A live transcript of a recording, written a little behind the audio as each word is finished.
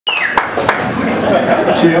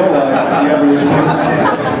Chael, do you have any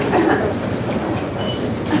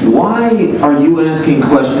Why are you asking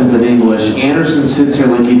questions in English? Anderson sits here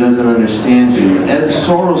like he doesn't understand you. Ed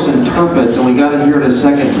Soros interprets, and we got to hear it a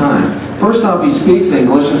second time. First off, he speaks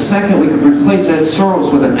English, and second, we could replace Ed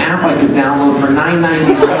Soros with an app I could download for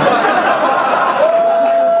 $9.99.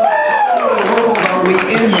 Are we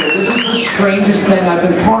in here? This is the strangest thing I've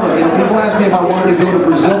been part of. You know, people ask me if I wanted to go to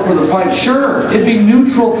Brazil for the fight. Sure, it'd be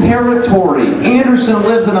neutral territory. Anderson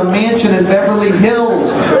lives in a mansion in Beverly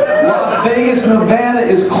Hills. Las Vegas, Nevada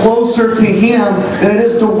is closer to him than it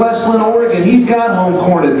is to Westland, Oregon. He's got home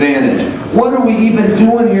court advantage. What are we even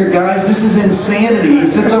doing here, guys? This is insanity. He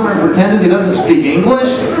sits over and pretends he doesn't speak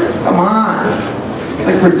English? Come on. It's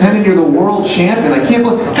like pretending you're the world champion. I can't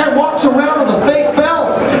believe... Guy walks around with a fake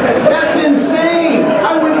belt. That's insane.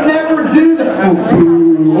 I would never do that. Oh,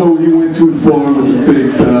 boo. Oh, you went too far with the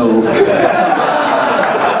fake belt.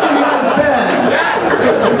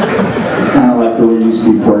 It's kind of like the way you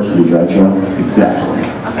speak Portuguese, right, Joe? Exactly.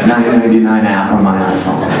 $9.99 app on my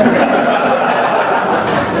iPhone.